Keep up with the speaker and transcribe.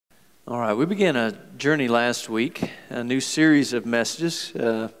All right, we began a journey last week, a new series of messages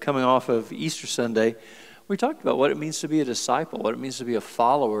coming off of Easter Sunday. We talked about what it means to be a disciple, what it means to be a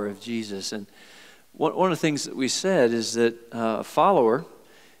follower of Jesus. And one of the things that we said is that a follower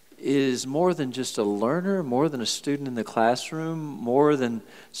is more than just a learner, more than a student in the classroom, more than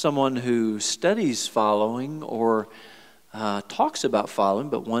someone who studies following or talks about following,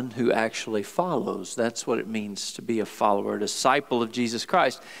 but one who actually follows. That's what it means to be a follower, a disciple of Jesus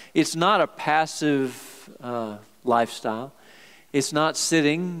Christ. It's not a passive lifestyle. It's not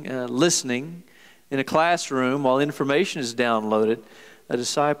sitting, listening in a classroom while information is downloaded. A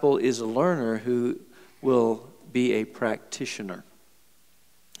disciple is a learner who will be a practitioner.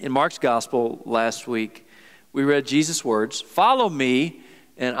 In Mark's Gospel last week, we read Jesus' words, "Follow me,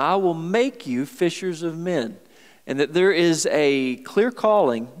 and I will make you fishers of men." And that there is a clear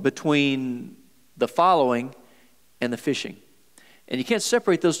calling between the following and the fishing. And you can't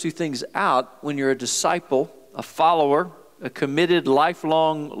separate those two things out when you're a disciple, a follower, a committed,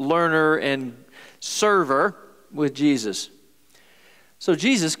 lifelong learner and server with Jesus. So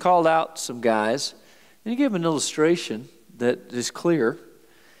Jesus called out some guys, and he gave them an illustration that is clear,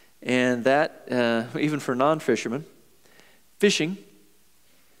 and that, even for non-fishermen, fishing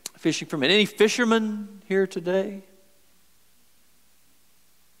for men. Any fishermen here today?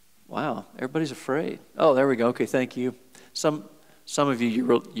 Wow, everybody's afraid. Oh, there we go. Okay, thank you. Some of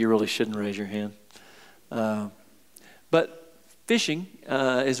you really shouldn't raise your hand. But fishing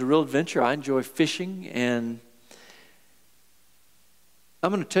is a real adventure. I enjoy fishing, and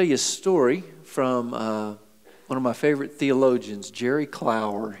I'm going to tell you a story from one of my favorite theologians, Jerry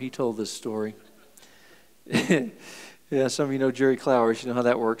Clower. He told this story. Yeah, some of you know Jerry Clower. You know how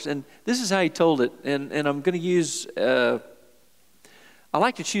that works. And this is how he told it. And I'm going to use, I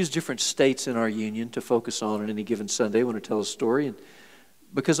like to choose different states in our union to focus on any given Sunday when I tell a story. And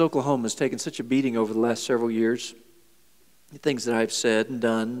because Oklahoma has taken such a beating over the last several years, the things that I've said and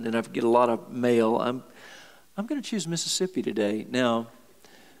done, and I get a lot of mail, I'm going to choose Mississippi today. Now,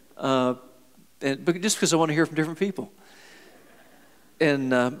 just because I want to hear from different people.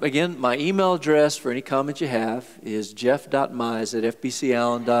 And again, my email address for any comment you have is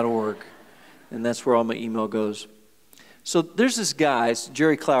jeff.mize@fbcallen.org. And that's where all my email goes. So there's this guy,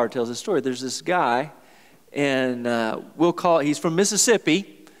 Jerry Clower tells this story. There's this guy, and he's from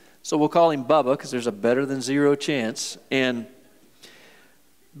Mississippi, so we'll call him Bubba because there's a better than zero chance. And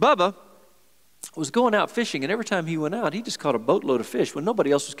Bubba was going out fishing, and every time he went out, he just caught a boatload of fish. When nobody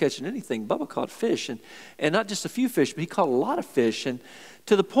else was catching anything, Bubba caught fish, and not just a few fish, but he caught a lot of fish, and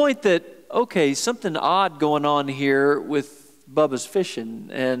to the point that, okay, something odd going on here with Bubba's fishing,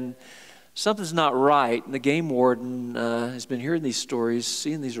 and something's not right, and the game warden has been hearing these stories,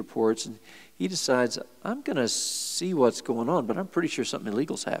 seeing these reports, and he decides, I'm going to see what's going on, but I'm pretty sure something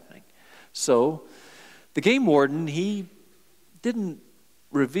illegal's happening. So the game warden, he didn't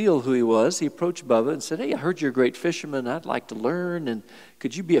reveal who he was. He approached Bubba and said, "Hey, I heard you're a great fisherman. I'd like to learn, and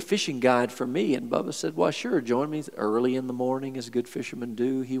could you be a fishing guide for me?" And Bubba said, "Well, sure, join me early in the morning as good fishermen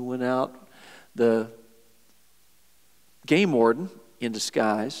do." He went out. The game warden, in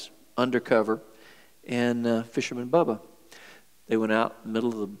disguise, undercover, and fisherman Bubba. They went out in the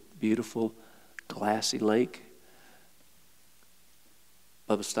middle of the beautiful, glassy lake.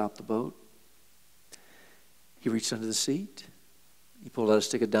 Bubba stopped the boat. He reached under the seat. He pulled out a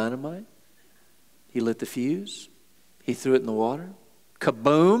stick of dynamite. He lit the fuse. He threw it in the water.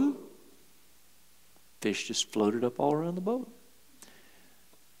 Kaboom! Fish just floated up all around the boat.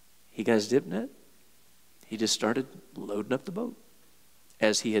 He got his dip net. He just started loading up the boat,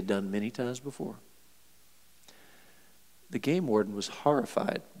 as he had done many times before. The game warden was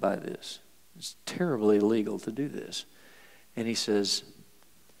horrified by this. It's terribly illegal to do this. And he says,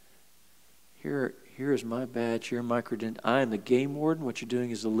 Here is my badge, here are my credentials. I am the game warden. What you're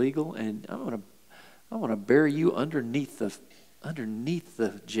doing is illegal, and I want to bury you underneath the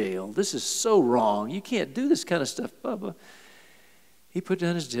jail. This is so wrong. You can't do this kind of stuff, Bubba. He put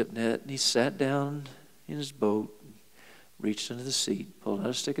down his dip net, and he sat down in his boat, reached under the seat, pulled out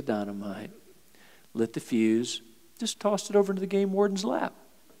a stick of dynamite, lit the fuse, just tossed it over into the game warden's lap.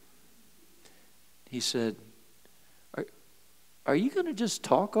 He said, Are you going to just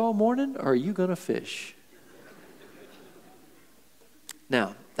talk all morning, or are you going to fish?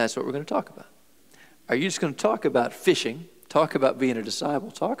 Now, that's what we're going to talk about. Are you just going to talk about fishing, talk about being a disciple,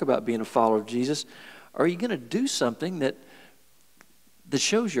 talk about being a follower of Jesus, or are you going to do something that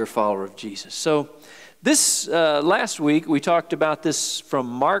shows you're a follower of Jesus? So this last week, we talked about this from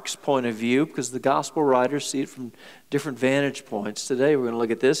Mark's point of view, because the gospel writers see it from different vantage points. Today, we're going to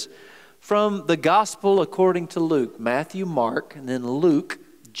look at this from the gospel according to Luke. Matthew, Mark, and then Luke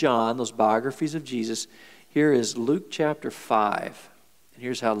John, those biographies of Jesus, here is Luke chapter 5. And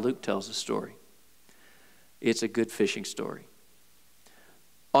here's how Luke tells the story. It's a good fishing story.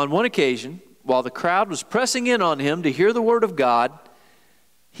 On one occasion, while the crowd was pressing in on him to hear the word of God,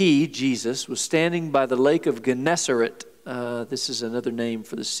 he, Jesus, was standing by the lake of Gennesaret. This is another name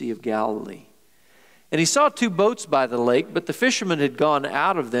for the Sea of Galilee. And he saw two boats by the lake, but the fishermen had gone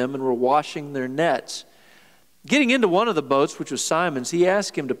out of them and were washing their nets. Getting into one of the boats, which was Simon's, he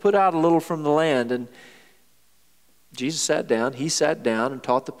asked him to put out a little from the land. And Jesus sat down. He sat down and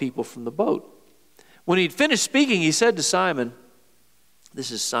taught the people from the boat. When he'd finished speaking, he said to Simon,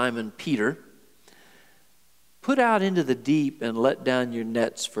 this is Simon Peter, put out into the deep and let down your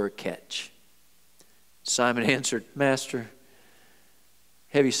nets for a catch. Simon answered, Master,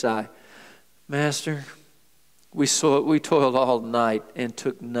 heavy sigh, Master, we toiled all night and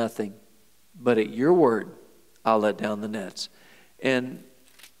took nothing, but at your word I'll let down the nets. And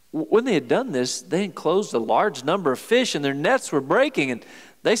when they had done this, they enclosed a large number of fish, and their nets were breaking. And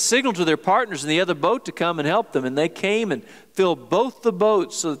they signaled to their partners in the other boat to come and help them. And they came and filled both the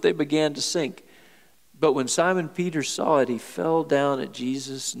boats so that they began to sink. But when Simon Peter saw it, he fell down at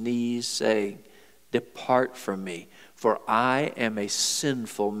Jesus' knees, saying, Depart from me, for I am a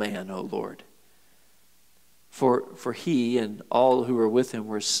sinful man, O Lord. For he and all who were with him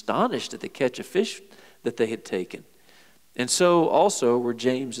were astonished at the catch of fish that they had taken. And so also were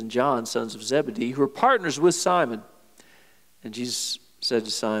James and John, sons of Zebedee, who were partners with Simon. And Jesus said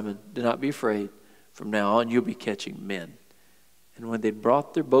to Simon, Do not be afraid. From now on you'll be catching men. And when they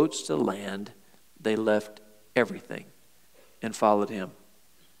brought their boats to land, they left everything and followed him.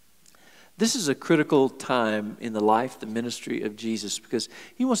 This is a critical time in the life, the ministry of Jesus, because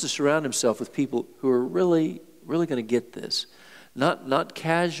he wants to surround himself with people who are really, really going to get this. Not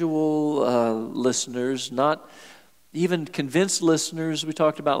casual listeners, not even convinced listeners we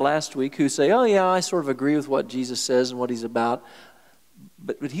talked about last week who say, oh yeah, I sort of agree with what Jesus says and what he's about.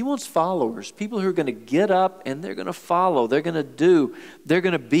 But he wants followers, people who are going to get up and they're going to follow, they're going to do, they're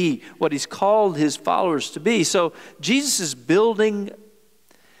going to be what he's called his followers to be. So Jesus is building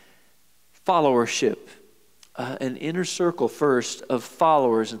followership, an inner circle first of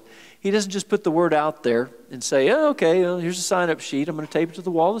followers. And he doesn't just put the word out there and say, oh, okay, well, here's a sign-up sheet. I'm going to tape it to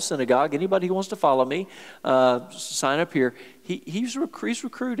the wall of the synagogue. Anybody who wants to follow me, sign up here. He's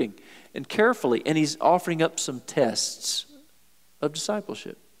recruiting and carefully, and he's offering up some tests of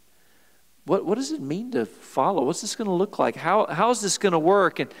discipleship. What does it mean to follow? What's this going to look like? How is this going to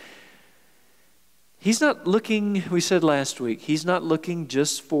work? And he's not looking, we said last week, he's not looking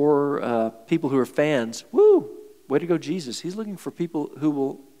just for people who are fans. Woo, way to go, Jesus. He's looking for people who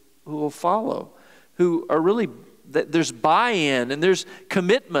will follow, who are really, there's buy-in and there's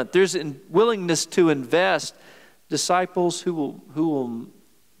commitment, there's willingness to invest. Disciples who will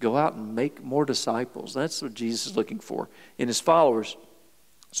go out and make more disciples. That's what Jesus is looking for in his followers.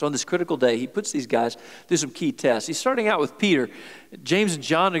 So on this critical day, he puts these guys through some key tests. He's starting out with Peter. James and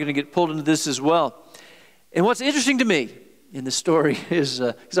John are going to get pulled into this as well. And what's interesting to me in this story is,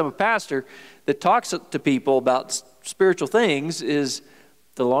 because I'm a pastor that talks to people about spiritual things, is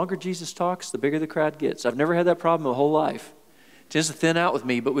the longer Jesus talks, the bigger the crowd gets. I've never had that problem my whole life. It tends to thin out with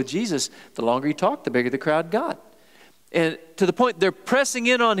me, but with Jesus, the longer he talked, the bigger the crowd got. And to the point they're pressing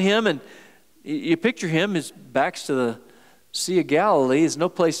in on him, and you picture him, his back's to the Sea of Galilee, there's no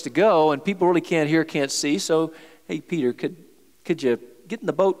place to go, and people really can't hear, can't see. So, hey, Peter, could you get in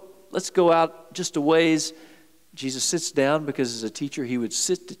the boat? Let's go out just a ways. Jesus sits down because as a teacher, he would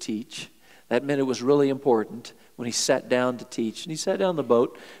sit to teach. That meant it was really important when he sat down to teach. And he sat down in the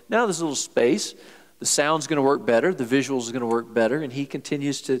boat. Now there's a little space. The sound's going to work better. The visuals are going to work better. And he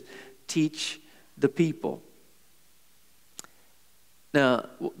continues to teach the people. Now,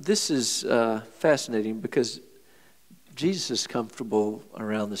 this is fascinating because Jesus is comfortable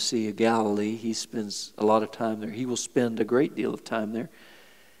around the Sea of Galilee. He spends a lot of time there. He will spend a great deal of time there.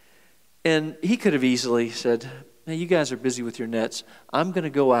 And he could have easily said, hey, you guys are busy with your nets. I'm going to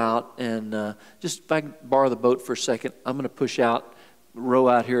go out and just, if I can borrow the boat for a second, I'm going to push out, row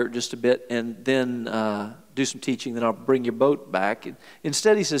out here just a bit, and then do some teaching. Then I'll bring your boat back. And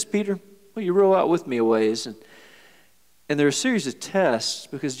instead, he says, Peter, will you row out with me a ways? And there are a series of tests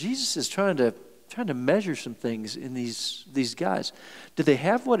because Jesus is trying to measure some things in these guys. Do they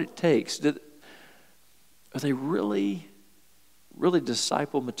have what it takes? Are they really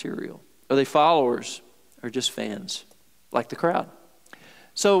disciple material? Are they followers or just fans like the crowd?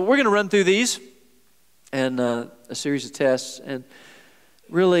 So we're going to run through these and a series of tests. And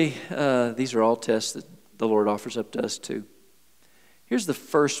really, these are all tests that the Lord offers up to us too. Here's the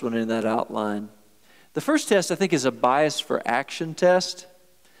first one in that outline. The first test, I think, is a bias for action test.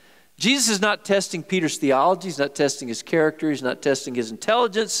 Jesus is not testing Peter's theology. He's not testing his character. He's not testing his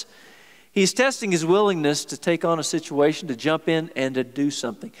intelligence. He's testing his willingness to take on a situation, to jump in and to do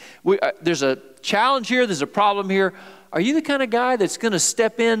something. There's a challenge here. There's a problem here. Are you the kind of guy that's going to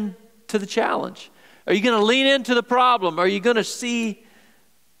step in to the challenge? Are you going to lean into the problem? Are you going to see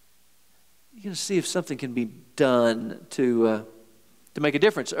if something can be done to make a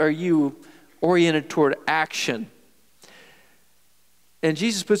difference? Are you oriented toward action? And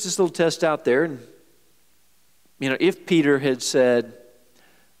Jesus puts this little test out there. And, if Peter had said,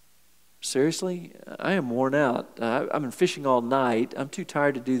 seriously, I am worn out. I've been fishing all night. I'm too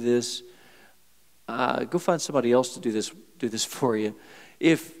tired to do this. Go find somebody else to do this for you.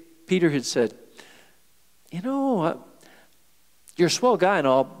 If Peter had said, you're a swell guy and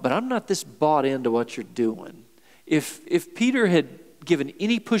all, but I'm not this bought into what you're doing. If Peter had given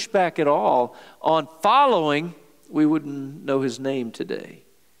any pushback at all on following, we wouldn't know his name today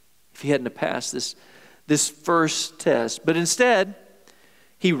if he hadn't passed this first test. But instead,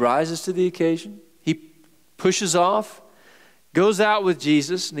 he rises to the occasion. He pushes off, goes out with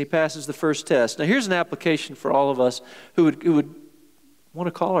Jesus, and he passes the first test. Now, here's an application for all of us who would want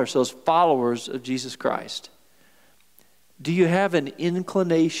to call ourselves followers of Jesus Christ. Do you have an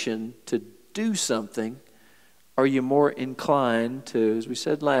inclination to do something? Are you more inclined to, as we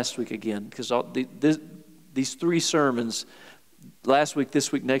said last week again, because these three sermons, last week,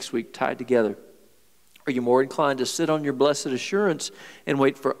 this week, next week, tied together, are you more inclined to sit on your blessed assurance and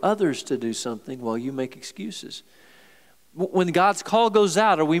wait for others to do something while you make excuses? When God's call goes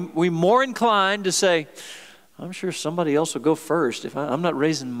out, are we more inclined to say, I'm sure somebody else will go first if I'm not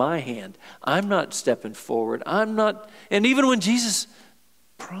raising my hand. I'm not stepping forward. And even when Jesus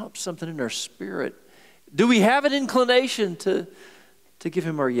prompts something in our spirit, do we have an inclination to give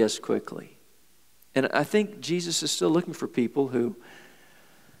him our yes quickly? And I think Jesus is still looking for people who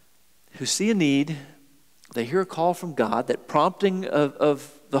see a need, they hear a call from God, that prompting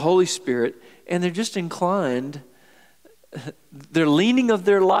of the Holy Spirit, and they're just inclined, their leaning of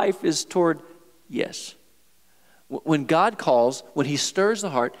their life is toward yes. When God calls, when he stirs the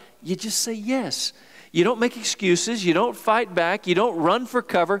heart, you just say yes. You don't make excuses. You don't fight back. You don't run for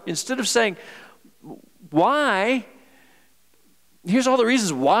cover. Instead of saying, why? Here's all the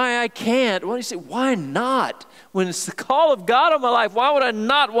reasons why I can't. Why do you say, why not? When it's the call of God on my life, why would I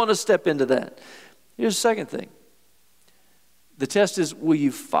not want to step into that? Here's the second thing. The test is, will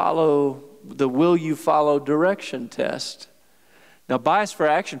you follow direction test? Now, bias for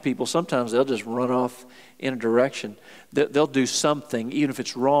action people, sometimes they'll just run off in a direction. They'll do something, even if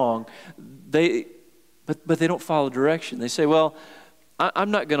it's wrong. But they don't follow direction. They say, well, I'm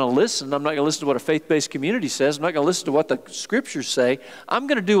not going to listen. I'm not going to listen to what a faith-based community says. I'm not going to listen to what the scriptures say. I'm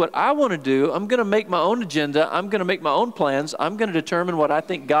going to do what I want to do. I'm going to make my own agenda. I'm going to make my own plans. I'm going to determine what I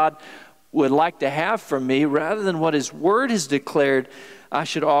think God would like to have from me rather than what his word has declared I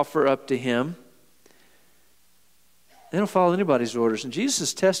should offer up to him. They don't follow anybody's orders. And Jesus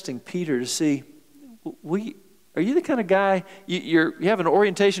is testing Peter to see, are you the kind of guy, you have an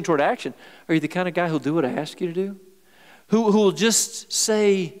orientation toward action. Are you the kind of guy who'll do what I ask you to do? Who will just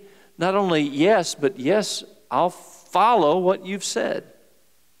say not only yes, but yes, I'll follow what you've said.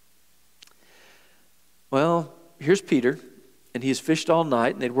 Well, here's Peter, and he's fished all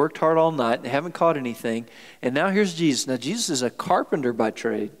night, and they'd worked hard all night, and they haven't caught anything. And now here's Jesus. Now, Jesus is a carpenter by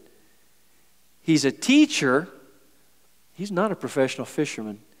trade. He's a teacher. He's not a professional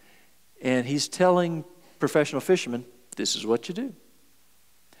fisherman. And he's telling professional fishermen, this is what you do.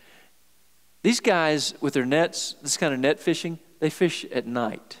 These guys with their nets, this kind of net fishing, they fish at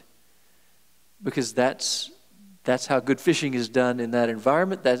night. Because that's how good fishing is done in that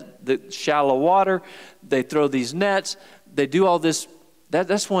environment. That's the shallow water. They throw these nets. They do all this.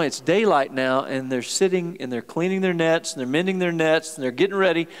 That's why it's daylight now, and they're sitting and they're cleaning their nets and they're mending their nets and they're getting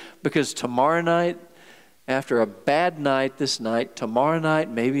ready, because tomorrow night, after a bad night this night, tomorrow night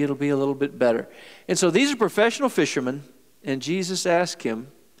maybe it'll be a little bit better. And so these are professional fishermen, and Jesus asked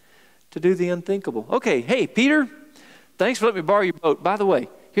him to do the unthinkable. Okay, hey, Peter, thanks for letting me borrow your boat. By the way,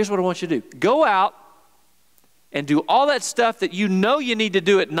 here's what I want you to do. Go out and do all that stuff that you know you need to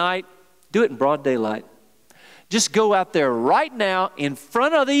do at night. Do it in broad daylight. Just go out there right now in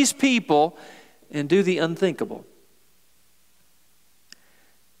front of these people and do the unthinkable.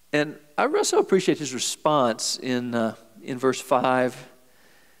 And I also appreciate his response in verse 5,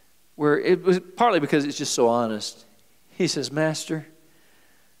 where it was partly because it's just so honest. He says, Master,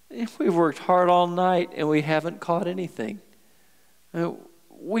 we've worked hard all night and we haven't caught anything.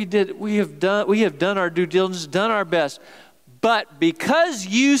 We have done our due diligence, done our best. But because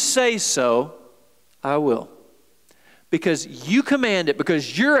you say so, I will. because you command it,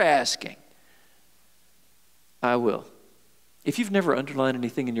 because you're asking, I will. If you've never underlined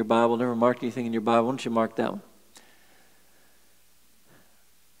anything in your Bible, never marked anything in your Bible, why don't you mark that one?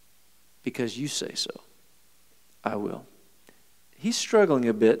 Because you say so, I will. He's struggling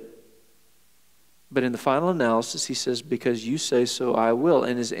a bit, but in the final analysis, he says, because you say so, I will.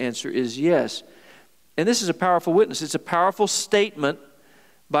 And his answer is yes. And this is a powerful witness. It's a powerful statement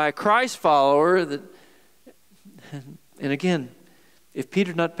by a Christ follower. And again, if Peter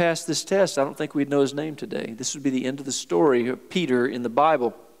had not passed this test, I don't think we'd know his name today. This would be the end of the story of Peter in the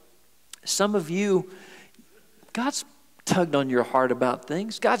Bible. Some of you, God's tugged on your heart about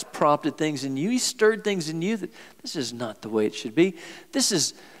things. God's prompted things in you. He's stirred things in you that this is not the way it should be. This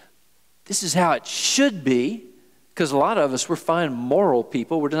is how it should be. Because a lot of us, we're fine moral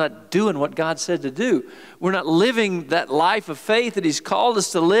people. We're not doing what God said to do. We're not living that life of faith that He's called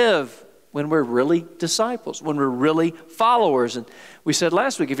us to live when we're really disciples, when we're really followers. And we said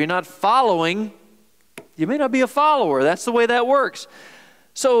last week, if you're not following, you may not be a follower. That's the way that works.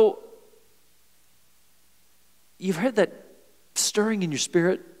 So you've heard that stirring in your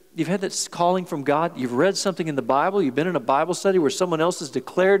spirit. You've had that calling from God. You've read something in the Bible. You've been in a Bible study where someone else has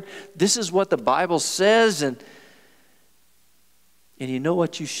declared, this is what the Bible says, and you know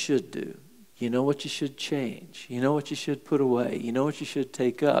what you should do. You know what you should change. You know what you should put away. You know what you should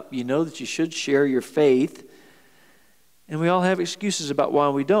take up. You know that you should share your faith. And we all have excuses about why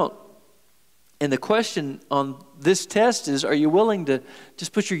we don't. And the question on this test is, are you willing to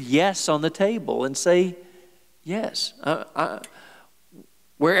just put your yes on the table and say, yes.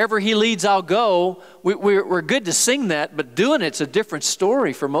 Wherever He leads, I'll go. We're good to sing that, but doing it's a different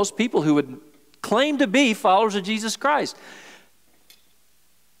story for most people who would claim to be followers of Jesus Christ.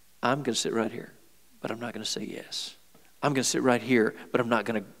 I'm going to sit right here, but I'm not going to say yes. I'm going to sit right here, but I'm not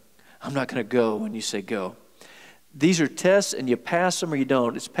going to go when you say go. These are tests, and you pass them or you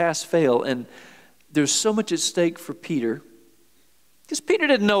don't. It's pass, fail, and there's so much at stake for Peter. Because Peter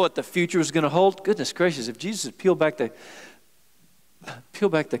didn't know what the future was going to hold. Goodness gracious, if Jesus had peeled back the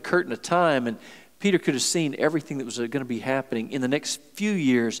curtain of time, and Peter could have seen everything that was going to be happening in the next few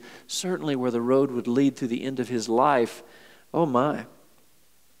years, certainly where the road would lead to the end of his life. Oh my.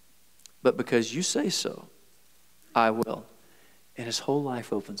 But because you say so, I will. And his whole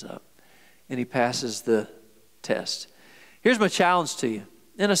life opens up. And he passes the test. Here's my challenge to you.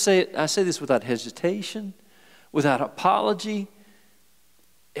 And I say this without hesitation, without apology.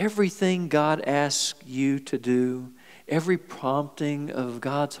 Everything God asks you to do, every prompting of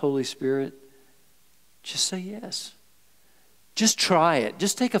God's Holy Spirit, just say yes. Just try it.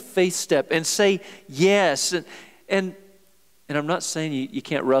 Just take a faith step and say yes. And I'm not saying you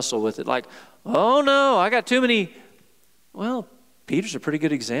can't wrestle with it. Like, oh no, I got too many. Well, Peter's a pretty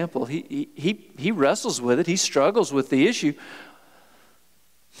good example. He wrestles with it. He struggles with the issue.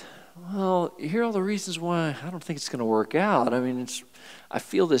 Well, here are all the reasons why I don't think it's going to work out. I mean, I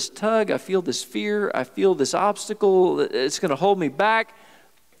feel this tug. I feel this fear. I feel this obstacle. It's going to hold me back.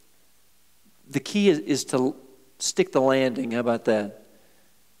 The key is to stick the landing. How about that?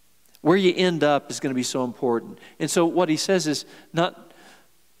 Where you end up is going to be so important. And so what he says is not,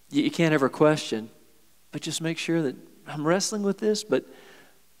 you can't ever question, but just make sure that I'm wrestling with this, but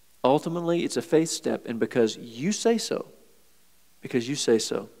ultimately it's a faith step. And because you say so,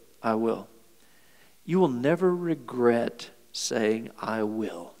 I will. You will never regret saying, I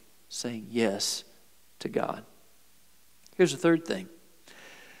will, saying yes to God. Here's the third thing.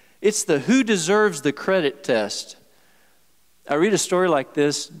 It's the who deserves the credit test. I read a story like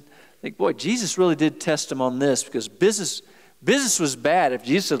this, think, boy, Jesus really did test him on this, because business was bad. If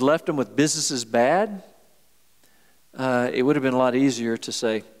Jesus had left him with business is bad, it would have been a lot easier to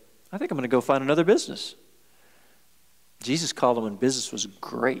say, I think I'm going to go find another business. Jesus called him when business was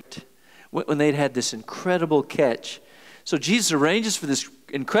great, when they'd had this incredible catch. So Jesus arranges for this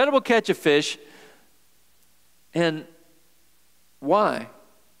incredible catch of fish. And why?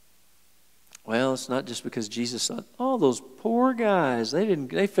 Well, it's not just because Jesus thought, oh, those poor guys,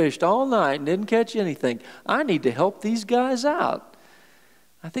 they fished all night and didn't catch anything. I need to help these guys out.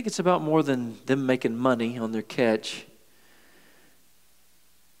 I think it's about more than them making money on their catch.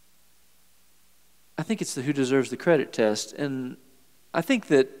 I think it's the who deserves the credit test. And I think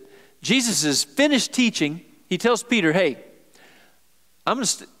that Jesus is finished teaching. He tells Peter, hey, I'm going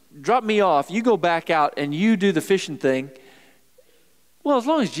to drop me off. You go back out and you do the fishing thing. Well, as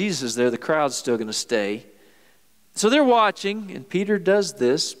long as Jesus is there, the crowd's still going to stay. So they're watching, and Peter does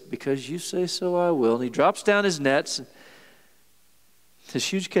this, because you say so, I will. And he drops down his nets,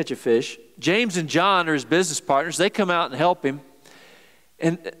 this huge catch of fish. James and John are his business partners. They come out and help him.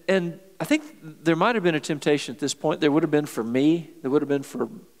 And I think there might have been a temptation at this point. There would have been for me, there would have been for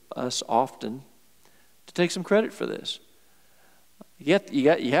us often, to take some credit for this. You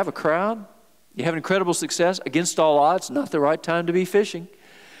have a crowd, you have incredible success, against all odds, not the right time to be fishing.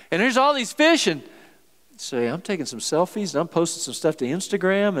 And there's all these fish, and say, I'm taking some selfies, and I'm posting some stuff to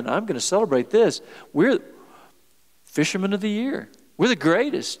Instagram, and I'm going to celebrate this. We're fishermen of the year. We're the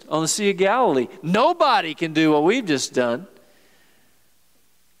greatest on the Sea of Galilee. Nobody can do what we've just done.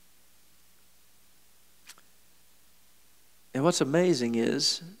 And what's amazing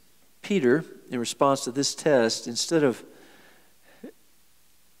is Peter, in response to this test, instead of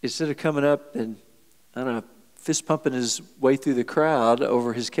coming up and, I don't know, fist pumping his way through the crowd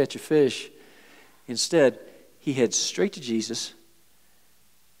over his catch of fish, instead, he heads straight to Jesus.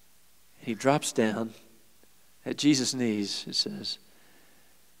 He drops down at Jesus' knees, it says,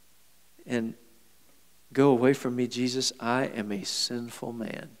 and go away from me, Jesus, I am a sinful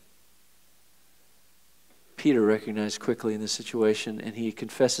man. Peter recognized quickly in this situation, and he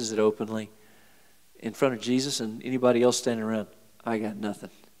confesses it openly in front of Jesus and anybody else standing around. I got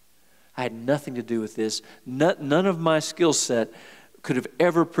nothing. I had nothing to do with this. None of my skill set could have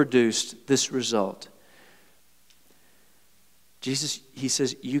ever produced this result. Jesus, he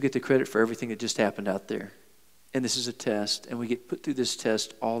says, you get the credit for everything that just happened out there. And this is a test, and we get put through this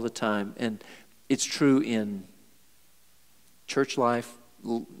test all the time. And it's true in church life,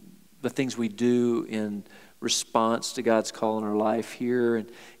 the things we do in response to God's call in our life here. And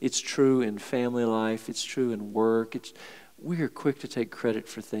it's true in family life. It's true in work. We are quick to take credit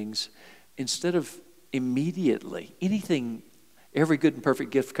for things instead of immediately. Every good and perfect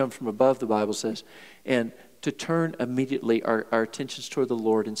gift comes from above, the Bible says. And to turn immediately our attentions toward the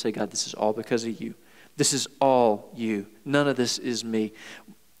Lord and say, God, this is all because of you. This is all you. None of this is me.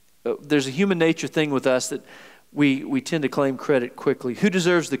 There's a human nature thing with us that we tend to claim credit quickly. Who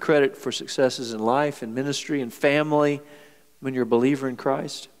deserves the credit for successes in life and ministry and family when you're a believer in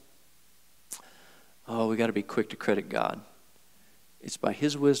Christ? Oh, we got to be quick to credit God. It's by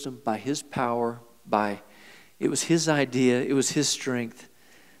His wisdom, by His power, it was His idea, it was His strength.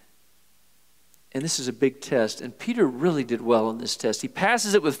 And this is a big test. And Peter really did well in this test. He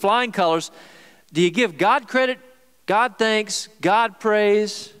passes it with flying colors. Do you give God credit, God thanks, God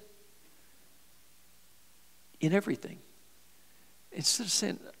praise in everything? Instead of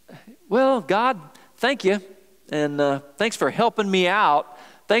saying, well, God, thank you. And thanks for helping me out.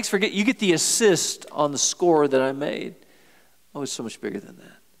 Thanks for you get the assist on the score that I made. Oh, it's so much bigger than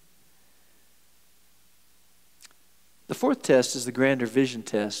that. The fourth test is the grander vision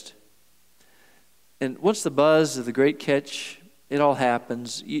test. And once the buzz of the great catch, it all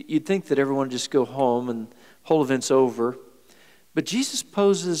happens, you'd think that everyone would just go home and the whole event's over. But Jesus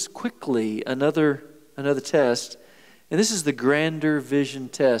poses quickly another test. And this is the grander vision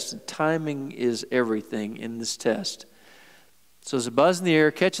test. And timing is everything in this test. So there's a buzz in the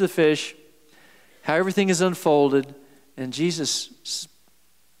air, catch the fish, how everything is unfolded. And Jesus,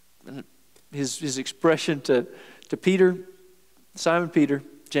 his expression to Peter, Simon Peter,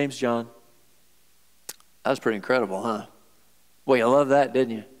 James John, that was pretty incredible, huh? Well, you love that,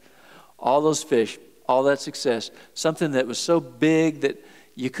 didn't you? All those fish, all that success, something that was so big that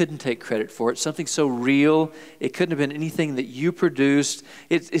you couldn't take credit for it, something so real, it couldn't have been anything that you produced.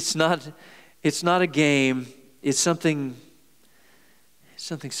 It's not a game, it's something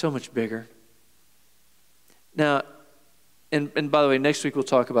so much bigger. Now, and by the way, next week we'll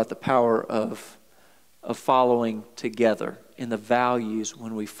talk about the power of following together and the values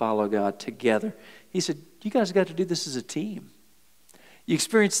when we follow God together. He said, you guys got to do this as a team. You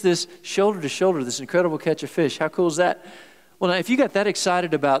experience this shoulder to shoulder, this incredible catch of fish. How cool is that? Well, now, if you got that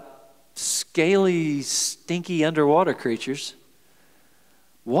excited about scaly, stinky underwater creatures,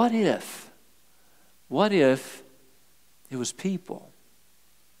 what if it was people?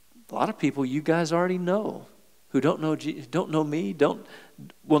 A lot of people you guys already know who don't know me,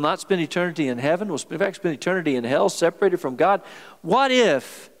 will not spend eternity in heaven, will in fact spend eternity in hell, separated from God. What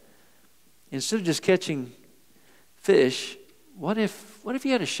if, instead of just catching fish, what if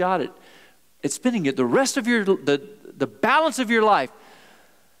you had a shot at spending the rest of the balance of your life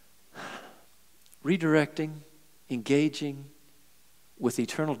redirecting, engaging with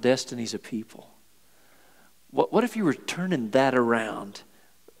eternal destinies of people? What if you were turning that around?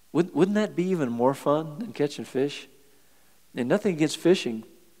 Wouldn't that be even more fun than catching fish? And nothing against fishing,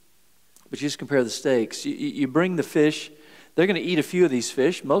 but you just compare the stakes. You bring the fish. They're going to eat a few of these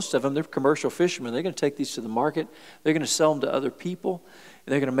fish. Most of them, they're commercial fishermen. They're going to take these to the market. They're going to sell them to other people.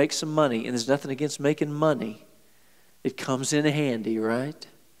 And they're going to make some money. And there's nothing against making money. It comes in handy, right?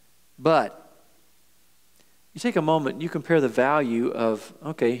 But You take a moment and you compare the value of,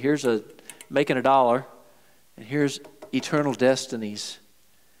 okay, here's making $1, and here's eternal destinies.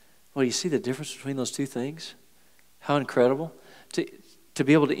 Well, you see the difference between those two things? How incredible. To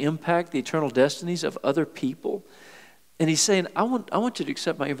be able to impact the eternal destinies of other people. And he's saying, I want you to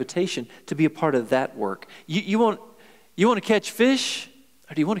accept my invitation to be a part of that work. You want to catch fish,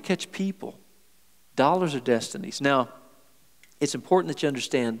 or do you want to catch people? Dollars or destinies. Now, it's important that you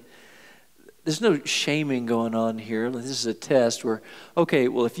understand there's no shaming going on here. This is a test where, okay,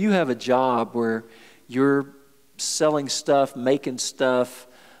 well, if you have a job where you're selling stuff, making stuff,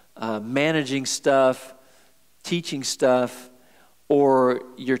 managing stuff, teaching stuff, or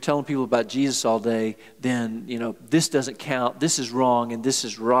you're telling people about Jesus all day, then, this doesn't count, this is wrong, and this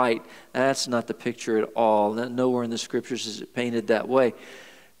is right. That's not the picture at all. Nowhere in the Scriptures is it painted that way.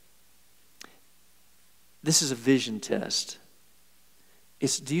 This is a vision test.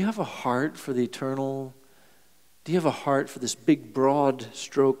 Do you have a heart for the eternal? Do you have a heart for this big, broad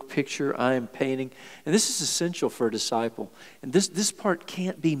stroke picture I am painting? And this is essential for a disciple. And this part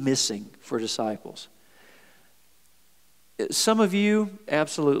can't be missing for disciples. Some of you,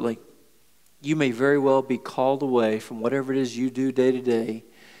 absolutely, you may very well be called away from whatever it is you do day to day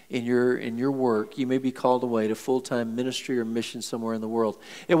in your work. You may be called away to full-time ministry or mission somewhere in the world.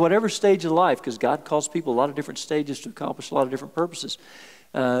 At whatever stage of life, because God calls people a lot of different stages to accomplish a lot of different purposes.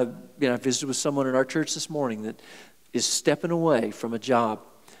 I visited with someone in our church this morning that is stepping away from a job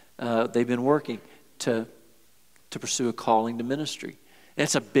they've been working to pursue a calling to ministry. And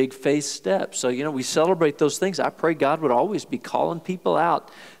it's a big faith step. So, we celebrate those things. I pray God would always be calling people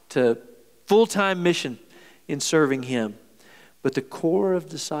out to full-time mission in serving Him. But the core of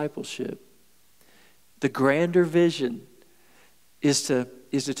discipleship, the grander vision, is to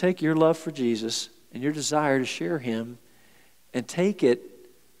take your love for Jesus and your desire to share Him and take it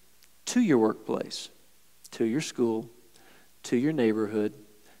to your workplace, to your school, to your neighborhood,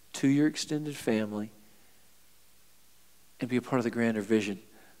 to your extended family, and be a part of the grander vision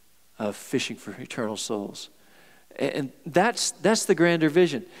of fishing for eternal souls. And that's the grander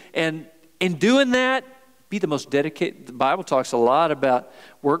vision. And in doing that, be the most dedicated. The Bible talks a lot about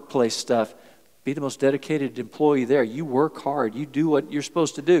workplace stuff. Be the most dedicated employee there. You work hard. You do what you're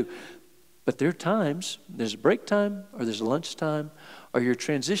supposed to do. But there are times, there's a break time, or there's a lunch time, or you're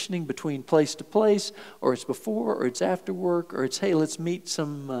transitioning between place to place, or it's before, or it's after work, or it's, hey, let's meet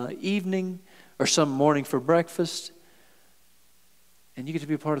some evening, or some morning for breakfast. And you get to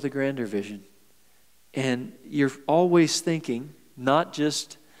be a part of the grander vision. And you're always thinking, not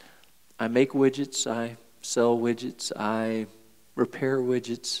just, I make widgets, I sell widgets, I repair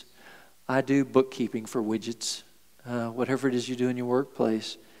widgets, I do bookkeeping for widgets, whatever it is you do in your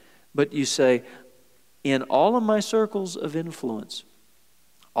workplace. But you say, in all of my circles of influence,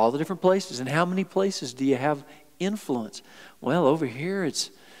 all the different places, and how many places do you have influence? Well, over here it's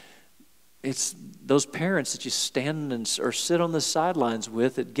those parents that you stand or sit on the sidelines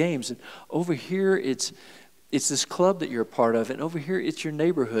with at games. And over here it's this club that you're a part of. And over here it's your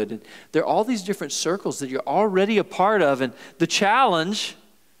neighborhood. And there are all these different circles that you're already a part of. And the challenge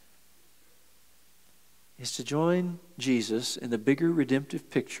is to join Jesus in the bigger redemptive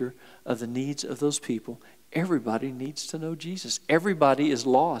picture of the needs of those people. Everybody needs to know Jesus. Everybody is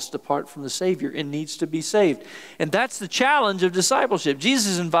lost apart from the Savior and needs to be saved. And that's the challenge of discipleship.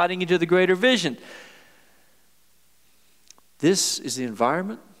 Jesus is inviting you to the greater vision. This is the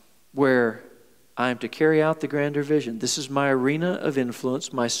environment where I am to carry out the grander vision. This is my arena of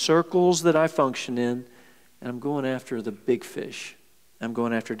influence, my circles that I function in, and I'm going after the big fish. I'm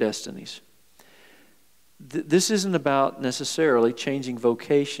going after destinies. This isn't about necessarily changing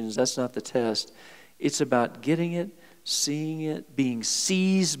vocations. That's not the test. It's about getting it, seeing it, being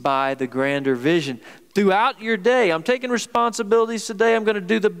seized by the grander vision. Throughout your day, I'm taking responsibilities today. I'm going to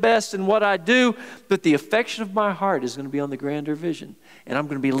do the best in what I do, but the affection of my heart is going to be on the grander vision. And I'm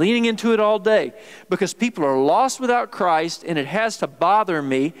going to be leaning into it all day because people are lost without Christ, and it has to bother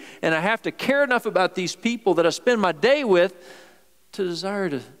me, and I have to care enough about these people that I spend my day with to desire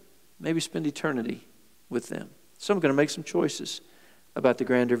to maybe spend eternity with them. So I'm going to make some choices about the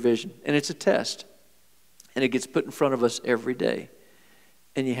grander vision. And it's a test. And it gets put in front of us every day.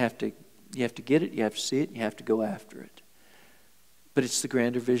 And you have to get it, you have to see it, and you have to go after it. But it's the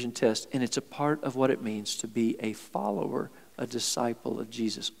grander vision test. And it's a part of what it means to be a follower, a disciple of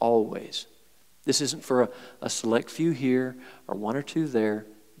Jesus, always. This isn't for a select few here or one or two there.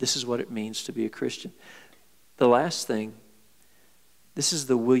 This is what it means to be a Christian. The last thing, this is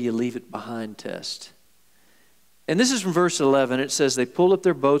the will you leave it behind test. And this is from verse 11. It says they pulled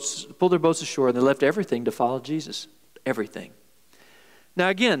their boats ashore, and they left everything to follow Jesus. Everything. Now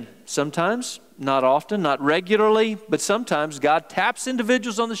again, sometimes not often, not regularly, but sometimes God taps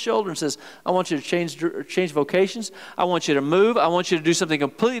individuals on the shoulder and says, I want you to change vocations. I want you to move. I want you to do something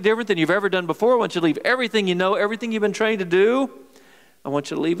completely different than you've ever done before. I want you to leave everything you know, everything you've been trained to do. I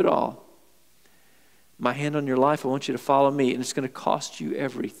want you to leave it all. My hand on your life, I want you to follow me, and it's going to cost you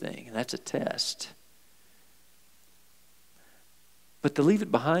everything. And that's a test. But the leave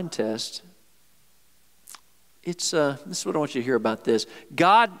it behind test, this is what I want you to hear about this.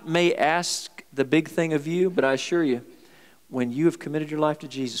 God may ask the big thing of you, but I assure you, when you have committed your life to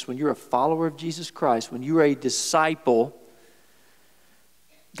Jesus, when you're a follower of Jesus Christ, when you're a disciple,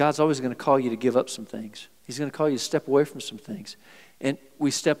 God's always going to call you to give up some things. He's going to call you to step away from some things. And we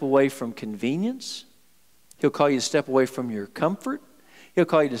step away from convenience. He'll call you to step away from your comfort. He'll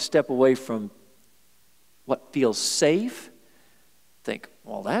call you to step away from what feels safe. Think,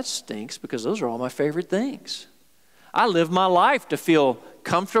 well, that stinks because those are all my favorite things. I live my life to feel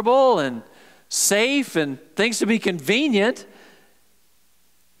comfortable and safe and things to be convenient.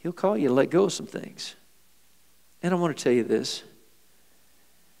 He'll call you to let go of some things. And I want to tell you this.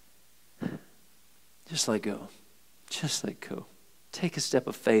 Just let go. Just let go. Take a step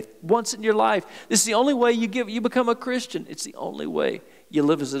of faith once in your life. This is the only way you become a Christian. It's the only way you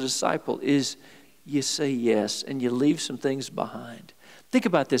live as a disciple is you say yes and you leave some things behind. Think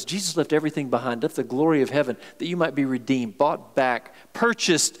about this. Jesus left everything behind, left the glory of heaven that you might be redeemed, bought back,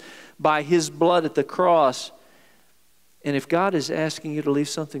 purchased by His blood at the cross. And if God is asking you to leave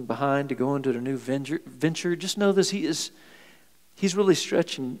something behind to go into a new venture, just know this. He's really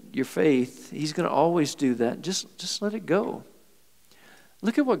stretching your faith. He's going to always do that. Just let it go.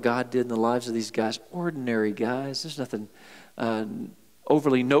 Look at what God did in the lives of these guys, ordinary guys. There's nothing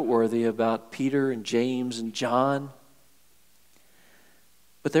overly noteworthy about Peter and James and John.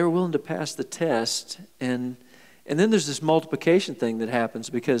 But they were willing to pass the test. And then there's this multiplication thing that happens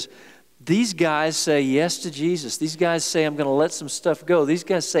because these guys say yes to Jesus. These guys say, I'm going to let some stuff go. These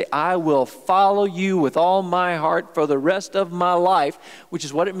guys say, I will follow you with all my heart for the rest of my life, which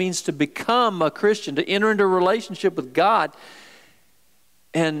is what it means to become a Christian, to enter into a relationship with God.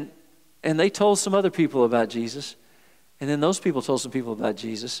 And they told some other people about Jesus. And then those people told some people about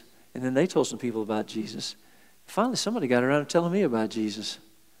Jesus. And then they told some people about Jesus. Finally, somebody got around to telling me about Jesus.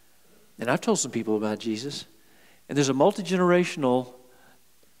 And I've told some people about Jesus. And there's a multi-generational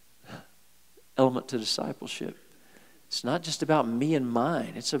element to discipleship. It's not just about me and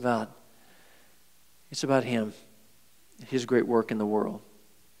mine. It's about Him, His great work in the world.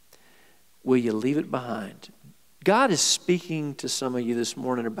 Will you leave it behind? God is speaking to some of you this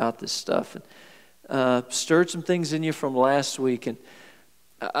morning about this stuff. And stirred some things in you from last week. And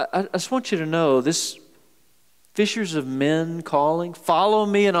I just want you to know this fishers of men calling, follow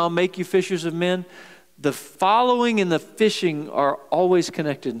me and I'll make you fishers of men. The following and the fishing are always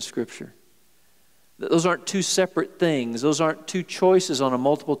connected in Scripture. Those aren't two separate things. Those aren't two choices on a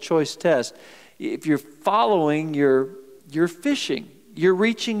multiple choice test. If you're following, you're fishing. You're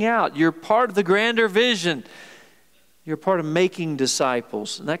reaching out. You're part of the grander vision. You're part of making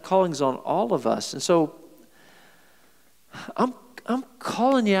disciples. And that calling's on all of us. And so I'm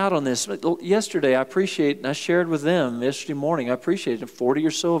calling you out on this. Yesterday, I appreciate, and I shared with them yesterday morning, I appreciated 40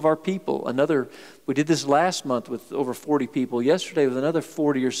 or so of our people. We did this last month with over 40 people. Yesterday with another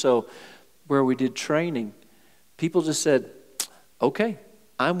 40 or so where we did training. People just said, okay,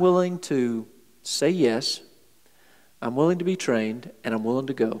 I'm willing to say yes. I'm willing to be trained, and I'm willing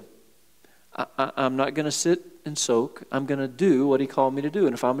to go. I'm not going to sit and soak. I'm going to do what He called me to do.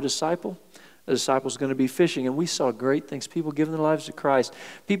 And if I'm a disciple's going to be fishing. And we saw great things. People giving their lives to Christ.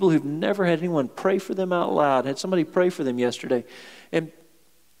 People who've never had anyone pray for them out loud. Had somebody pray for them yesterday. And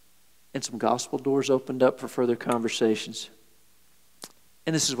some gospel doors opened up for further conversations.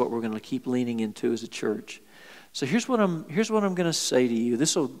 And this is what we're going to keep leaning into as a church. So here's what I'm going to say to you.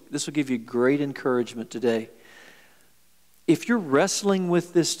 This will give you great encouragement today. If you're wrestling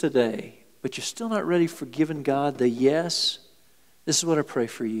with this today, but you're still not ready for giving God the yes, this is what I pray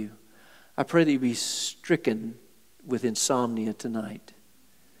for you. I pray that you be stricken with insomnia tonight.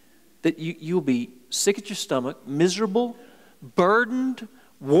 That you'll be sick at your stomach, miserable, burdened,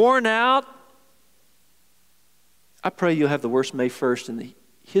 worn out. I pray you'll have the worst May 1st in the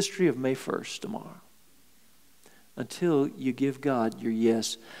history of May 1st tomorrow. Until you give God your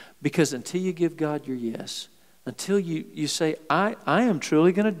yes. Because until you give God your yes, until you say, I am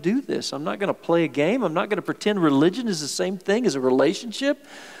truly going to do this. I'm not going to play a game. I'm not going to pretend religion is the same thing as a relationship.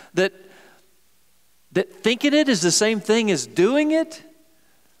 That thinking it is the same thing as doing it.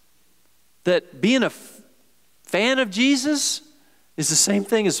 That being a fan of Jesus is the same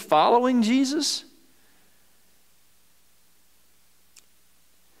thing as following Jesus.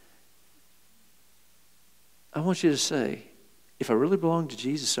 want you to say, if I really belong to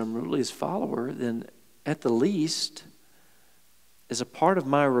Jesus, I'm really his follower, then at the least, as a part of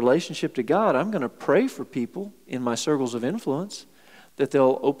my relationship to God, I'm going to pray for people in my circles of influence that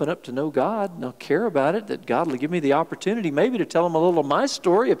they'll open up to know God and they'll care about it, that God will give me the opportunity maybe to tell them a little of my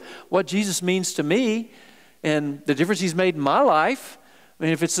story of what Jesus means to me and the difference he's made in my life. I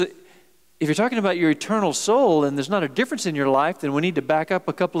mean, if you're talking about your eternal soul and there's not a difference in your life, then we need to back up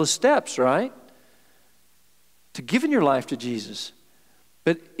a couple of steps, right? To giving your life to Jesus.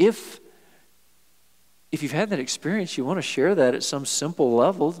 But if you've had that experience, you want to share that at some simple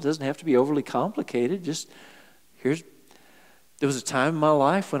level. It doesn't have to be overly complicated. Just there was a time in my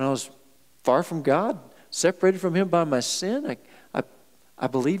life when I was far from God, separated from him by my sin. I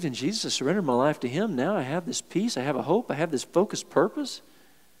believed in Jesus. I surrendered my life to him. Now I have this peace. I have a hope. I have this focused purpose.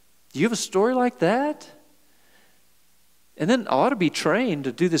 Do you have a story like that? And then I ought to be trained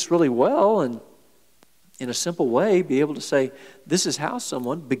to do this really well and in a simple way be able to say, this is how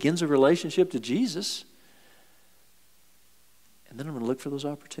someone begins a relationship to Jesus. And then I'm going to look for those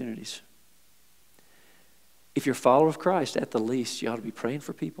opportunities. If you're a follower of Christ, at the least, you ought to be praying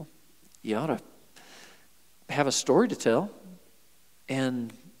for people. You ought to have a story to tell.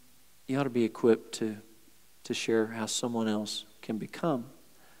 And you ought to be equipped to share how someone else can become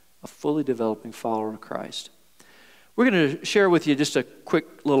a fully developing follower of Christ. We're going to share with you just a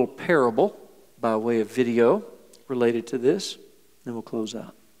quick little parable by way of video related to this. Then we'll close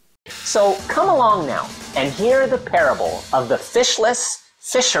out. So come along now and hear the parable of the fishless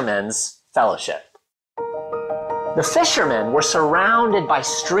fishermen's fellowship. The fishermen were surrounded by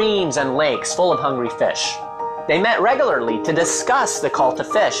streams and lakes full of hungry fish. They met regularly to discuss the call to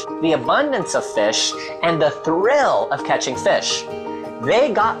fish, the abundance of fish, and the thrill of catching fish.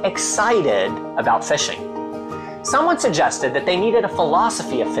 They got excited about fishing. Someone suggested that they needed a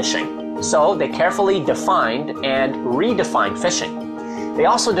philosophy of fishing, so they carefully defined and redefined fishing. They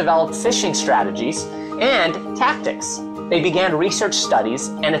also developed fishing strategies and tactics. They began research studies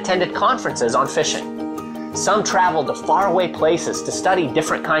and attended conferences on fishing. Some traveled to faraway places to study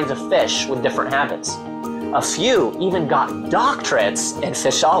different kinds of fish with different habits. A few even got doctorates in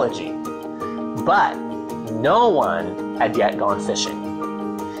fishology. But no one had yet gone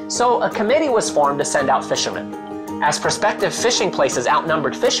fishing. So a committee was formed to send out fishermen. As prospective fishing places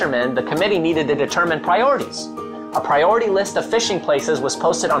outnumbered fishermen, the committee needed to determine priorities. A priority list of fishing places was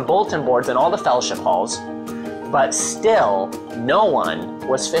posted on bulletin boards in all the fellowship halls, but still no one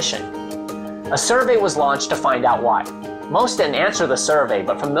was fishing. A survey was launched to find out why. Most didn't answer the survey,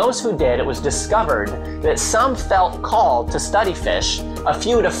 but from those who did, it was discovered that some felt called to study fish, a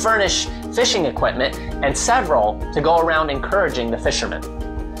few to furnish fishing equipment, and several to go around encouraging the fishermen.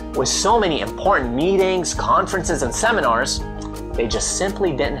 With so many important meetings, conferences, and seminars, they just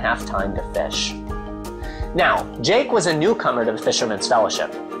simply didn't have time to fish. Now, Jake was a newcomer to the Fishermen's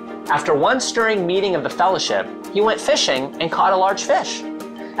Fellowship. After one stirring meeting of the fellowship, he went fishing and caught a large fish.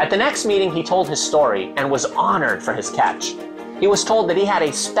 At the next meeting, he told his story and was honored for his catch. He was told that he had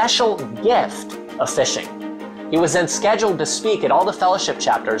a special gift of fishing. He was then scheduled to speak at all the fellowship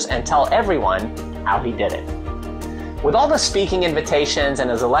chapters and tell everyone how he did it. With all the speaking invitations and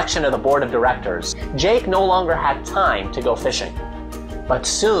his election of the board of directors, Jake no longer had time to go fishing. But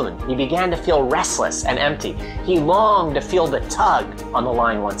soon, he began to feel restless and empty. He longed to feel the tug on the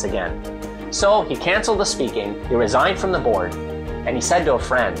line once again. So he canceled the speaking, he resigned from the board, and he said to a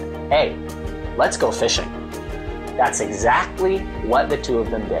friend, "Hey, let's go fishing." That's exactly what the two of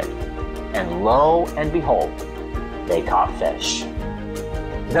them did. And lo and behold, they caught fish.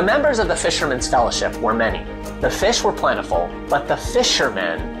 The members of the Fishermen's Fellowship were many. The fish were plentiful, but the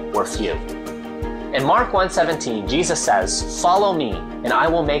fishermen were few. In Mark 1:17, Jesus says, "Follow me, and I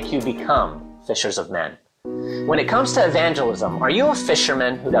will make you become fishers of men." When it comes to evangelism, are you a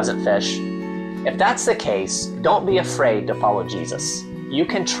fisherman who doesn't fish? If that's the case, don't be afraid to follow Jesus. You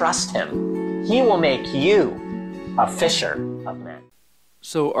can trust him. He will make you a fisher of men.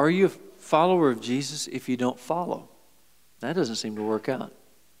 So are you a follower of Jesus if you don't follow? That doesn't seem to work out.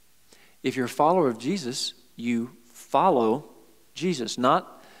 If you're a follower of Jesus, you follow Jesus,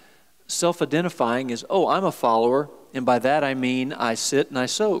 not self-identifying as, oh, I'm a follower, and by that I mean I sit and I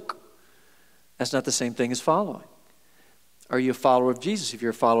soak. That's not the same thing as following. Are you a follower of Jesus? If you're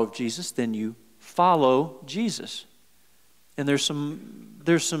a follower of Jesus, then you follow Jesus. And there's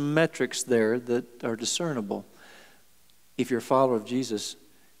some metrics there that are discernible. If you're a follower of Jesus,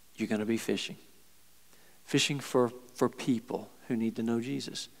 you're going to be fishing. Fishing for people who need to know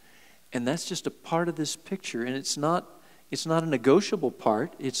Jesus. And that's just a part of this picture. And it's not a negotiable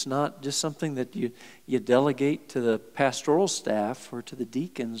part. It's not just something that you delegate to the pastoral staff or to the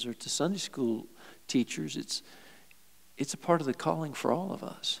deacons or to Sunday school teachers. it's a part of the calling for all of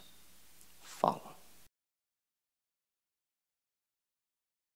us.